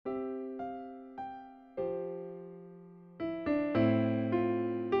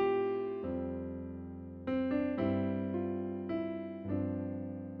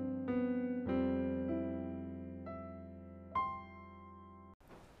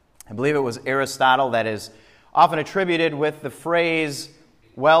I believe it was Aristotle that is often attributed with the phrase,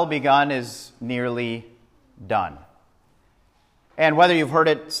 well begun is nearly done. And whether you've heard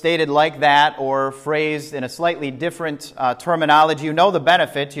it stated like that or phrased in a slightly different terminology, you know the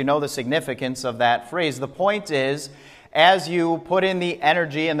benefit, you know the significance of that phrase. The point is, as you put in the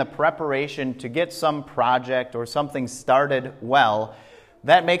energy and the preparation to get some project or something started well,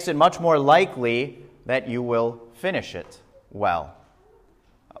 that makes it much more likely that you will finish it well.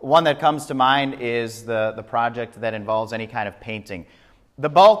 One that comes to mind is the project that involves any kind of painting. The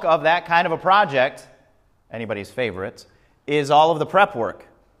bulk of that kind of a project, anybody's favorite, is all of the prep work,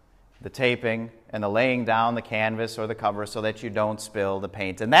 the taping and the laying down the canvas or the cover so that you don't spill the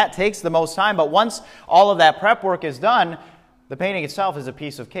paint. And that takes the most time, but once all of that prep work is done, the painting itself is a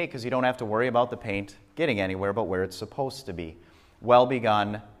piece of cake because you don't have to worry about the paint getting anywhere but where it's supposed to be. Well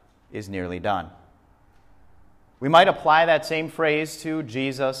begun is nearly done. We might apply that same phrase to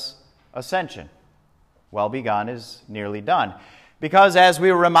Jesus' ascension. Well begun is nearly done. Because as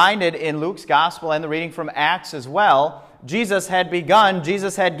we were reminded in Luke's gospel and the reading from Acts as well, Jesus had begun,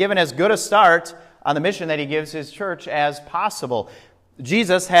 Jesus had given as good a start on the mission that he gives his church as possible.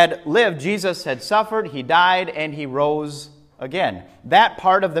 Jesus had lived, Jesus had suffered, he died, and he rose again. That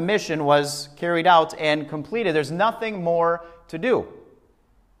part of the mission was carried out and completed. There's nothing more to do.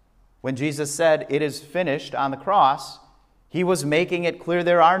 When Jesus said, "It is finished" on the cross, he was making it clear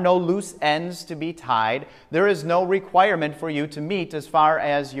there are no loose ends to be tied. There is no requirement for you to meet as far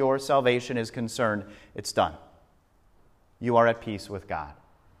as your salvation is concerned. It's done. You are at peace with God.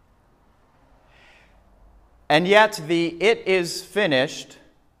 And yet the "it is finished"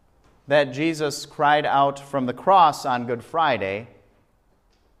 that Jesus cried out from the cross on Good Friday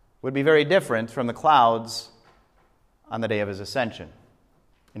would be very different from the clouds on the day of his ascension.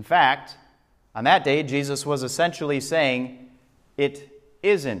 In fact, on that day, Jesus was essentially saying, "It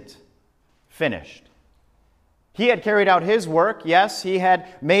isn't finished." He had carried out his work. Yes, he had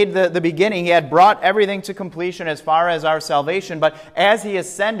made the beginning. He had brought everything to completion as far as our salvation. But as he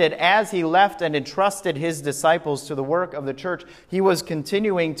ascended, as he left and entrusted his disciples to the work of the church, he was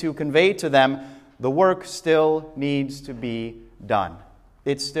continuing to convey to them, the work still needs to be done.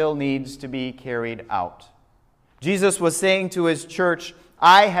 It still needs to be carried out. Jesus was saying to his church,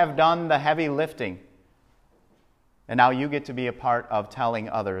 "I have done the heavy lifting, and now you get to be a part of telling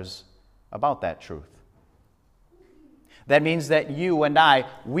others about that truth." That means that you and I,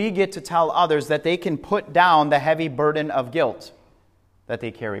 we get to tell others that they can put down the heavy burden of guilt that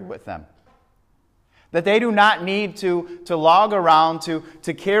they carry with them. That they do not need to log around,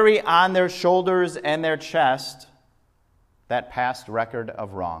 to carry on their shoulders and their chest that past record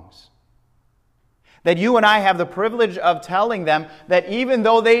of wrongs. That you and I have the privilege of telling them that even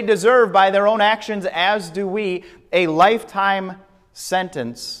though they deserve by their own actions, as do we, a lifetime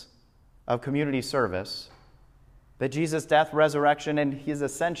sentence of community service, that Jesus' death, resurrection, and his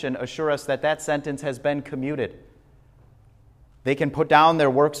ascension assure us that that sentence has been commuted. They can put down their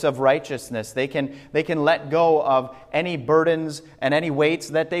works of righteousness. They can let go of any burdens and any weights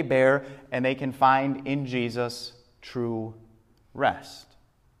that they bear, and they can find in Jesus true rest.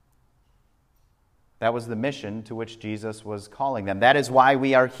 That was the mission to which Jesus was calling them. That is why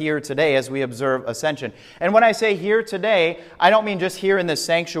we are here today as we observe Ascension. And when I say here today, I don't mean just here in this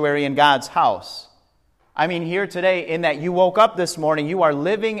sanctuary in God's house. I mean here today in that you woke up this morning, you are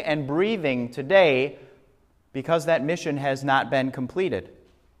living and breathing today because that mission has not been completed.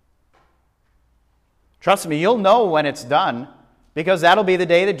 Trust me, you'll know when it's done, because that'll be the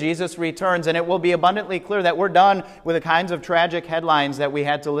day that Jesus returns, and it will be abundantly clear that we're done with the kinds of tragic headlines that we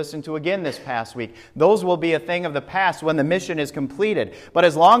had to listen to again this past week. Those will be a thing of the past when the mission is completed. But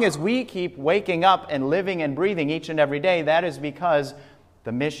as long as we keep waking up and living and breathing each and every day, that is because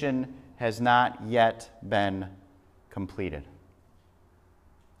the mission has not yet been completed.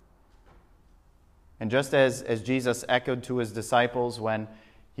 And just as Jesus echoed to his disciples when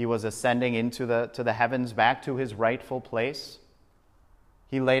he was ascending into the heavens back to his rightful place,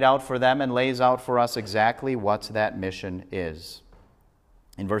 he laid out for them and lays out for us exactly what that mission is.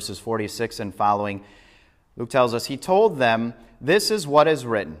 In verses 46 and following, Luke tells us, he told them, "This is what is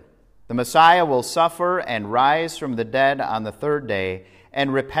written. The Messiah will suffer and rise from the dead on the third day,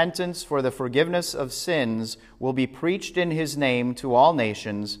 and repentance for the forgiveness of sins will be preached in his name to all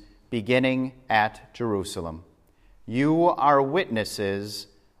nations, beginning at Jerusalem. You are witnesses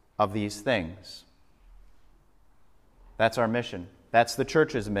of these things." That's our mission. That's the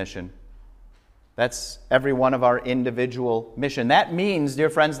church's mission. That's every one of our individual mission. That means, dear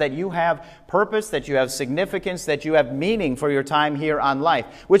friends, that you have purpose, that you have significance, that you have meaning for your time here on life,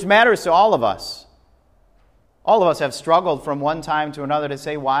 which matters to all of us. All of us have struggled from one time to another to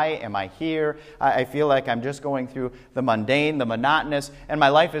say, why am I here? I feel like I'm just going through the mundane, the monotonous, and my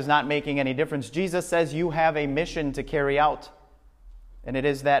life is not making any difference. Jesus says you have a mission to carry out. And it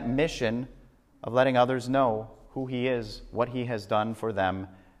is that mission of letting others know who He is, what He has done for them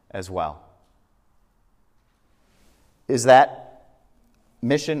as well. Is that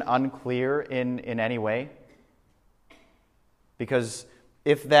mission unclear in any way? Because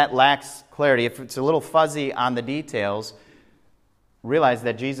if that lacks clarity, if it's a little fuzzy on the details, realize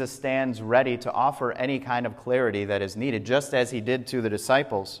that Jesus stands ready to offer any kind of clarity that is needed, just as He did to the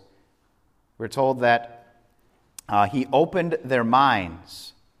disciples. We're told that He opened their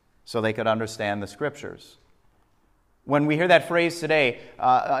minds so they could understand the Scriptures. When we hear that phrase today,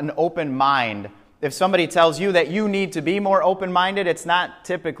 an open mind, if somebody tells you that you need to be more open-minded, it's not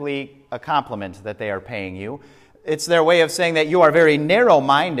typically a compliment that they are paying you. It's their way of saying that you are very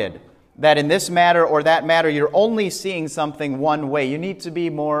narrow-minded, that in this matter or that matter, you're only seeing something one way. You need to be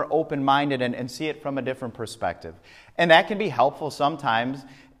more open-minded and see it from a different perspective. And that can be helpful sometimes.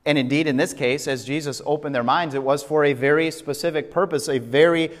 And indeed, in this case, as Jesus opened their minds, it was for a very specific purpose, a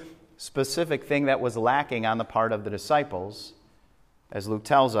very specific thing that was lacking on the part of the disciples, as Luke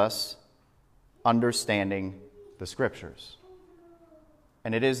tells us, understanding the Scriptures.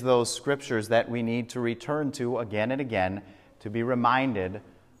 And it is those Scriptures that we need to return to again and again to be reminded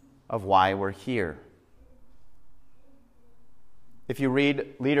of why we're here. If you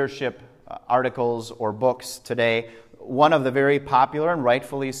read leadership articles or books today, one of the very popular and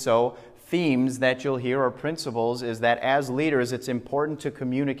rightfully so themes that you'll hear or principles is that as leaders it's important to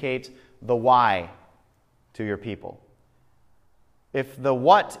communicate the why to your people. If the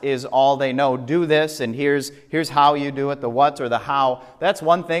what is all they know, do this and here's how you do it, the what or the how, that's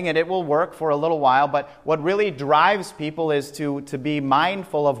one thing and it will work for a little while, but what really drives people is to be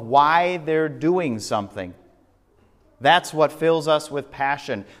mindful of why they're doing something. That's what fills us with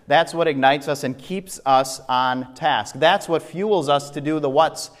passion. That's what ignites us and keeps us on task. That's what fuels us to do the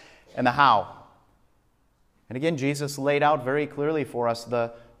what's and the how. And again, Jesus laid out very clearly for us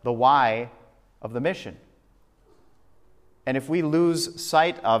the why of the mission. And if we lose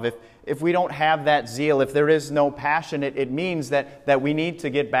sight of, if we don't have that zeal, if there is no passion, it means that we need to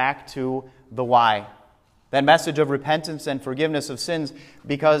get back to the why. That message of repentance and forgiveness of sins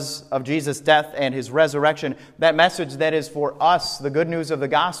because of Jesus' death and His resurrection, that message that is for us, the good news of the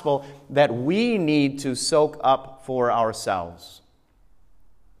gospel, that we need to soak up for ourselves.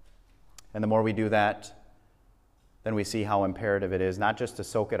 And the more we do that, then we see how imperative it is not just to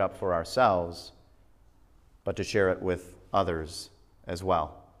soak it up for ourselves, but to share it with others as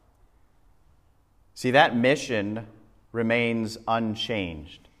well. See, that mission remains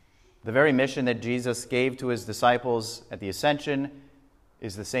unchanged. The very mission that Jesus gave to His disciples at the ascension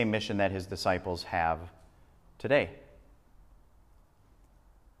is the same mission that His disciples have today.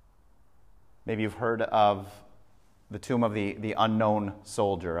 Maybe you've heard of the tomb of the unknown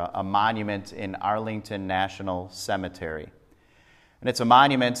soldier, a monument in Arlington National Cemetery. And it's a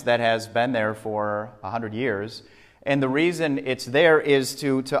monument that has been there for 100 years. And the reason it's there is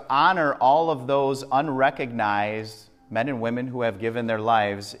to honor all of those unrecognized men and women who have given their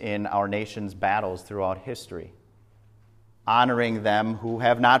lives in our nation's battles throughout history. Honoring them who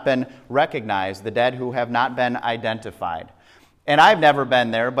have not been recognized, the dead who have not been identified. And I've never been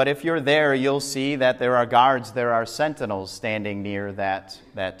there, but if you're there, you'll see that there are guards, there are sentinels standing near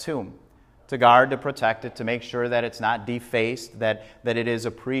that tomb. To guard, to protect it, to make sure that it's not defaced, that it is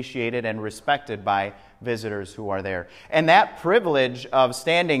appreciated and respected by visitors who are there. And that privilege of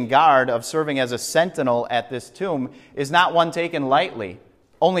standing guard, of serving as a sentinel at this tomb, is not one taken lightly.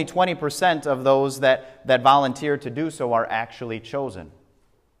 Only 20% of those that volunteer to do so are actually chosen.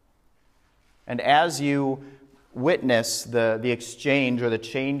 And as you witness the exchange or the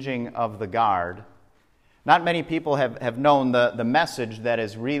changing of the guard, not many people have known the message that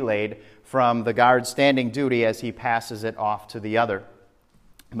is relayed from the guard standing duty as he passes it off to the other.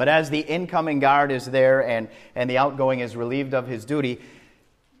 But as the incoming guard is there and the outgoing is relieved of his duty,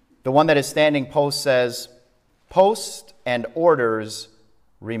 the one that is standing post says, "Post and orders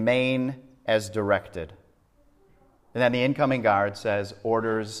remain as directed." And then the incoming guard says,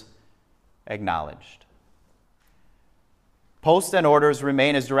 "Orders acknowledged." Post and orders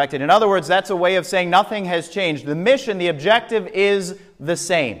remain as directed. In other words, that's a way of saying nothing has changed. The mission, the objective is the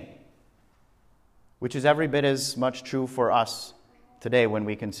same, which is every bit as much true for us today when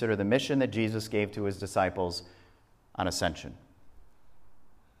we consider the mission that Jesus gave to His disciples on ascension.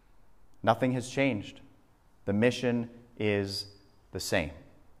 Nothing has changed. The mission is the same.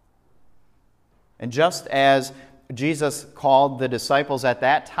 And just as Jesus called the disciples at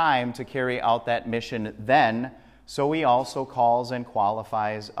that time to carry out that mission then, so he also calls and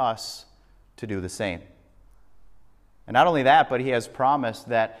qualifies us to do the same. And not only that, but he has promised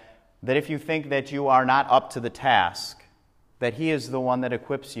that if you think that you are not up to the task, that he is the one that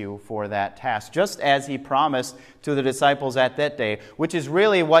equips you for that task, just as he promised to the disciples at that day, which is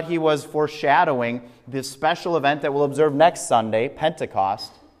really what he was foreshadowing, this special event that we'll observe next Sunday,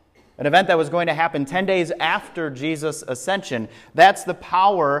 Pentecost, an event that was going to happen 10 days after Jesus' ascension. That's the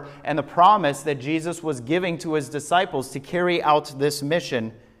power and the promise that Jesus was giving to his disciples to carry out this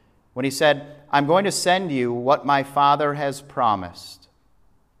mission when he said, I'm going to send you what my Father has promised,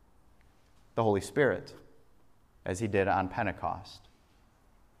 the Holy Spirit, as he did on Pentecost.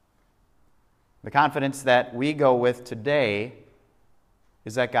 The confidence that we go with today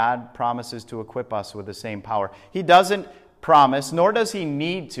is that God promises to equip us with the same power. He doesn't promise, nor does he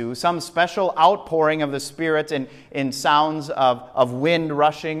need to, some special outpouring of the Spirit in sounds of wind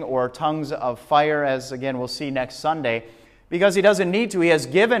rushing or tongues of fire, as again we'll see next Sunday, because he doesn't need to. He has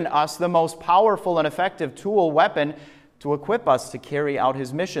given us the most powerful and effective tool, weapon, to equip us to carry out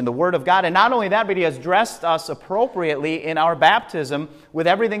his mission, the Word of God. And not only that, but he has dressed us appropriately in our baptism with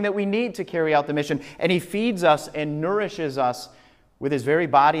everything that we need to carry out the mission. And he feeds us and nourishes us with his very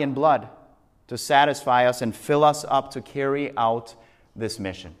body and blood to satisfy us and fill us up to carry out this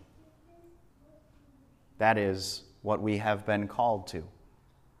mission. That is what we have been called to.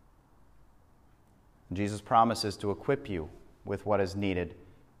 Jesus promises to equip you with what is needed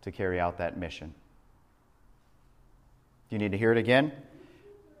to carry out that mission. Do you need to hear it again?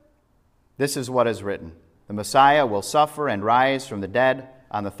 This is what is written. The Messiah will suffer and rise from the dead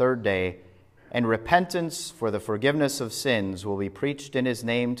on the third day, and repentance for the forgiveness of sins will be preached in his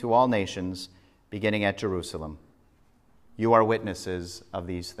name to all nations, beginning at Jerusalem. You are witnesses of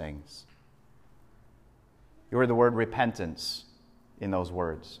these things. You heard the word repentance in those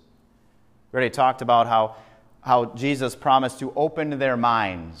words. We already talked about how Jesus promised to open their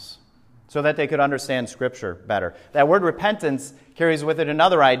minds so that they could understand Scripture better. That word repentance carries with it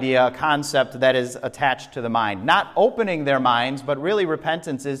another idea, a concept that is attached to the mind. Not opening their minds, but really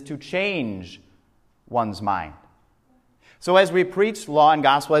repentance is to change one's mind. So as we preach law and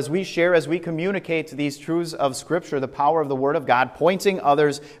gospel, as we share, as we communicate these truths of Scripture, the power of the Word of God, pointing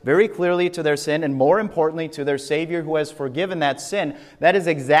others very clearly to their sin, and more importantly to their Savior who has forgiven that sin, that is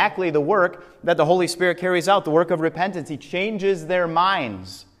exactly the work that the Holy Spirit carries out, the work of repentance. He changes their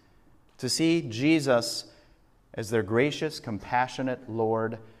minds to see Jesus as their gracious, compassionate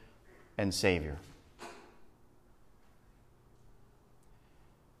Lord and Savior.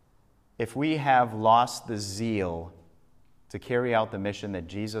 If we have lost the zeal to carry out the mission that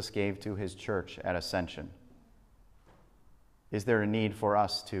Jesus gave to his church at Ascension, is there a need for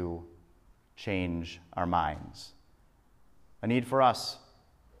us to change our minds? A need for us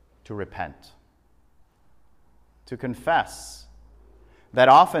to repent, to confess that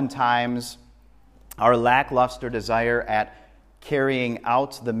oftentimes our lackluster desire at carrying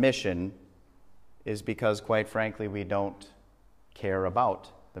out the mission is because, quite frankly, we don't care about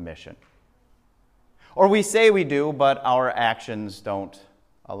the mission. Or we say we do, but our actions don't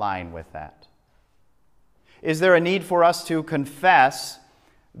align with that. Is there a need for us to confess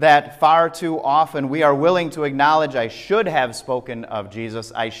that far too often we are willing to acknowledge, I should have spoken of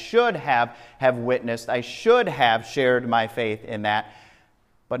Jesus, I should have witnessed, I should have shared my faith in that,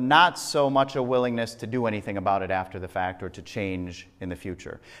 but not so much a willingness to do anything about it after the fact or to change in the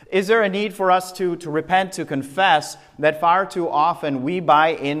future? Is there a need for us to repent, to confess that far too often we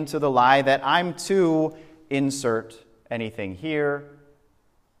buy into the lie that I'm too insert anything here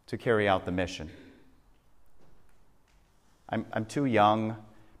to carry out the mission? I'm too young,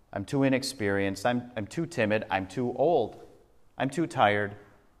 I'm too inexperienced, I'm too timid, I'm too old, I'm too tired,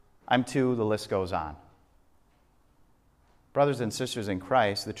 the list goes on. Brothers and sisters in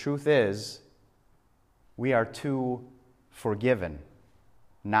Christ, the truth is we are too forgiven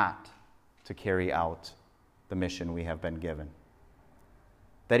not to carry out the mission we have been given.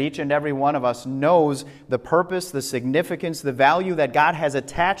 That each and every one of us knows the purpose, the significance, the value that God has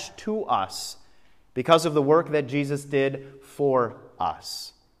attached to us because of the work that Jesus did for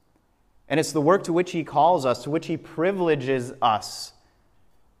us. And it's the work to which he calls us, to which he privileges us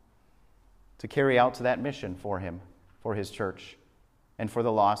to carry out to that mission for him, for his church, and for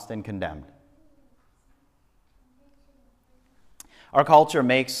the lost and condemned. Our culture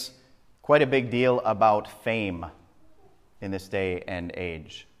makes quite a big deal about fame in this day and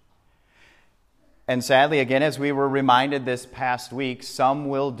age. And sadly, again, as we were reminded this past week, some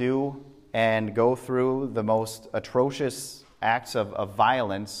will do and go through the most atrocious acts of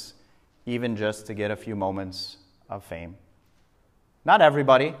violence, even just to get a few moments of fame. Not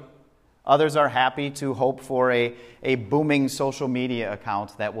everybody. Others are happy to hope for a booming social media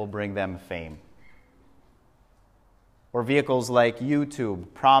account that will bring them fame. Or vehicles like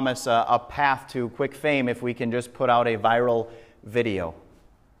YouTube promise a path to quick fame if we can just put out a viral video.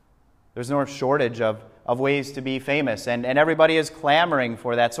 There's no shortage of ways to be famous, and everybody is clamoring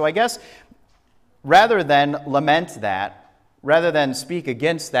for that. So I guess rather than lament that, rather than speak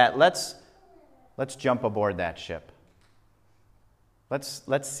against that, let's jump aboard that ship.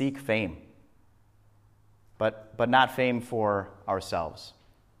 Let's seek fame, but not fame for ourselves,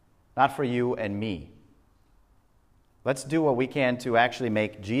 not for you and me. Let's do what we can to actually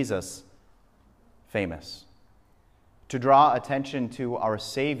make Jesus famous, to draw attention to our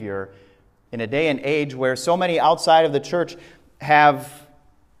Savior in a day and age where so many outside of the church have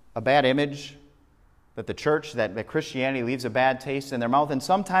a bad image, that the church, that Christianity leaves a bad taste in their mouth. And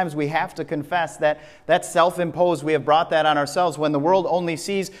sometimes we have to confess that that's self-imposed. We have brought that on ourselves when the world only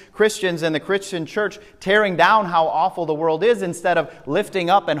sees Christians and the Christian church tearing down how awful the world is instead of lifting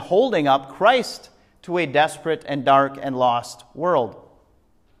up and holding up Christ to a desperate and dark and lost world.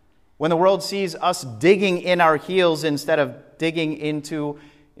 When the world sees us digging in our heels instead of digging into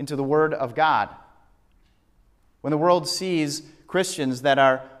the Word of God. When the world sees Christians that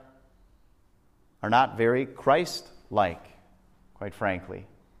are not very Christ-like, quite frankly.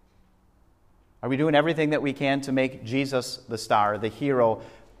 Are we doing everything that we can to make Jesus the star, the hero,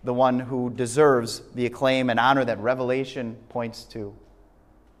 the one who deserves the acclaim and honor that Revelation points to?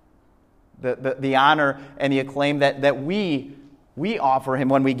 The honor and the acclaim that we offer him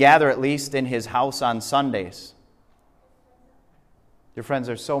when we gather, at least in his house on Sundays. Dear friends,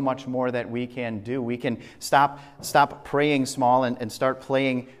 there's so much more that we can do. We can stop praying small and start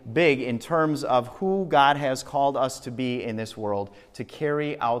playing big in terms of who God has called us to be in this world, to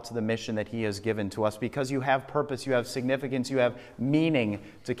carry out the mission that he has given to us, because you have purpose, you have significance, you have meaning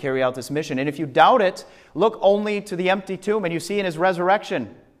to carry out this mission. And if you doubt it, look only to the empty tomb and you see in his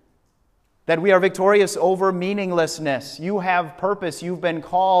resurrection that we are victorious over meaninglessness. You have purpose. You've been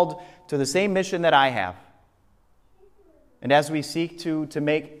called to the same mission that I have. And as we seek to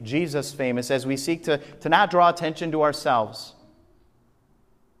make Jesus famous, as we seek to not draw attention to ourselves,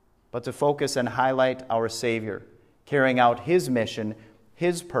 but to focus and highlight our Savior, carrying out his mission,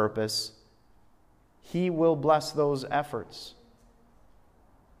 his purpose, he will bless those efforts.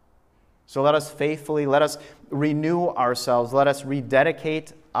 So let us faithfully, let us renew ourselves, let us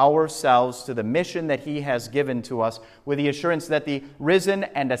rededicate ourselves to the mission that he has given to us, with the assurance that the risen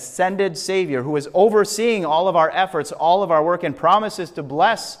and ascended Savior, who is overseeing all of our efforts, all of our work, and promises to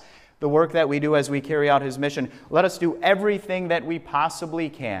bless the work that we do as we carry out his mission, let us do everything that we possibly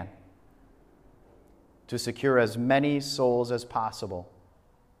can to secure as many souls as possible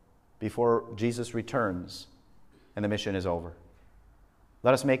before Jesus returns and the mission is over.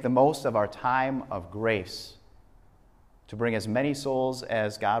 Let us make the most of our time of grace to bring as many souls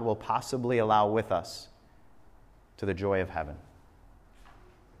as God will possibly allow with us to the joy of heaven.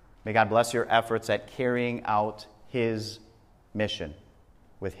 May God bless your efforts at carrying out his mission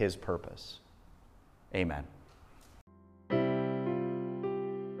with his purpose. Amen.